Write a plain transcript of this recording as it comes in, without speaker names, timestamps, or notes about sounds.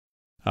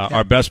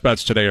Our best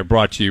bets today are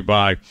brought to you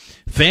by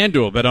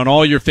FanDuel. Bet on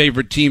all your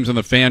favorite teams on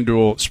the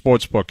FanDuel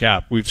Sportsbook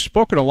app. We've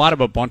spoken a lot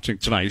about Bunting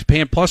tonight. He's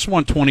paying plus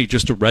 120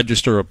 just to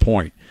register a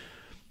point.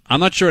 I'm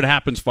not sure it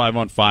happens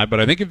 5-on-5, but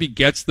I think if he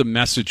gets the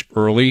message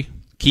early,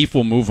 Keefe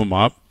will move him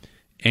up,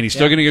 and he's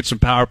still going to get some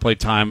power play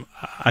time.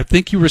 I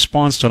think he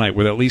responds tonight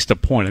with at least a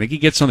point. I think he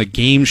gets on the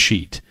game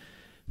sheet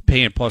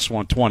paying plus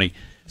 120.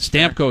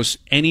 Stamkos,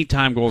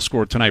 anytime goal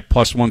scored tonight,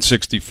 plus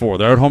 164.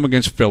 They're at home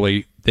against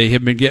Philly. They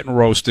have been getting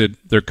roasted.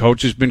 Their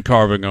coach has been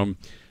carving them.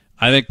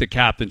 I think the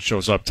captain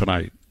shows up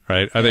tonight,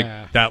 right? I think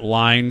that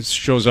line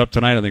shows up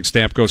tonight. I think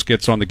Stamkos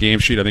gets on the game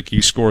sheet. I think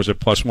he scores at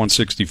plus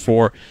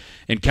 164.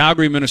 In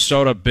Calgary,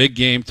 Minnesota, big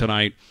game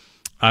tonight.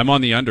 I'm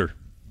on the under.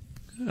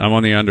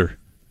 The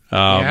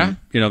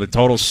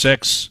total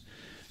 6.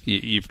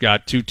 You've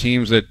got two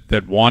teams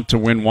that want to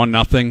win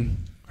 1-0,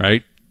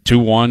 right?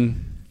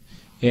 2-1.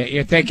 Yeah,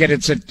 you're thinking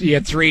it's a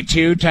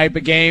 3-2 type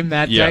of game,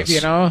 type,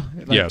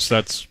 Yes,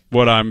 that's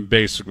what I'm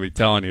basically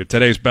telling you.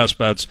 Today's Best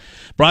Bets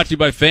brought to you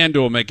by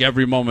FanDuel. Make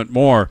every moment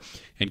more.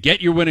 And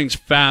get your winnings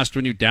fast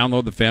when you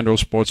download the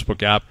FanDuel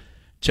Sportsbook app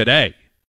today.